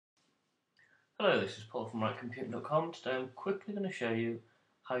Hello, this is Paul from rightcomputing.com. Today I'm quickly going to show you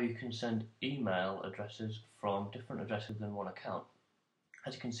how you can send email addresses from different addresses than one account.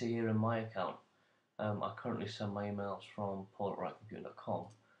 As you can see here in my account, I currently send my emails from paul@rightcomputing.com,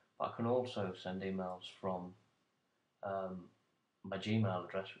 but I can also send emails from my Gmail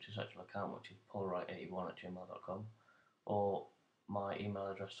address, which is actual account, which is paulwright81@gmail.com, or my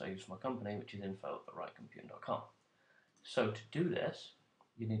email address I use for my company, which is info@rightcomputing.com. So to do this,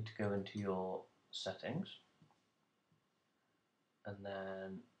 you need to go into your settings and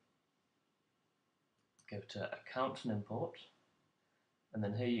then go to accounts and imports, and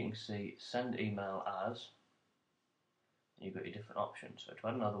then here you can see send email as, and you've got your different options. So to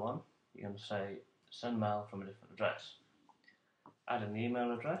add another one, you're going to say send mail from a different address. Add an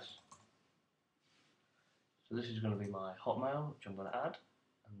email address. So this is going to be my Hotmail, which I'm going to add,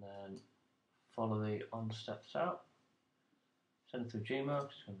 and then follow the on steps out. Send it through Gmail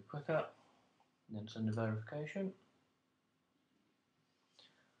because it's going to be quicker, and then send a verification.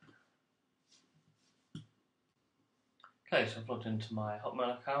 Okay, so I've logged into my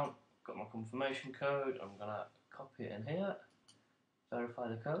Hotmail account, got my confirmation code. I'm going to copy it in here, verify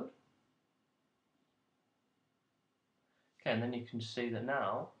the code. Okay, and then you can see that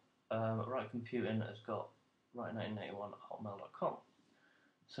now Right Computing has got right1981@hotmail.com.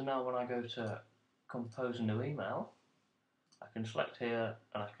 So now when I go to compose a new email, I can select here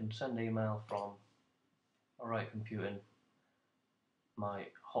and I can send email from Right Computing, my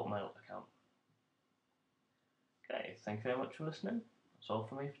Hotmail account. Okay, thank you very much for listening. That's all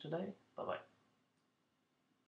from me for today. Bye bye.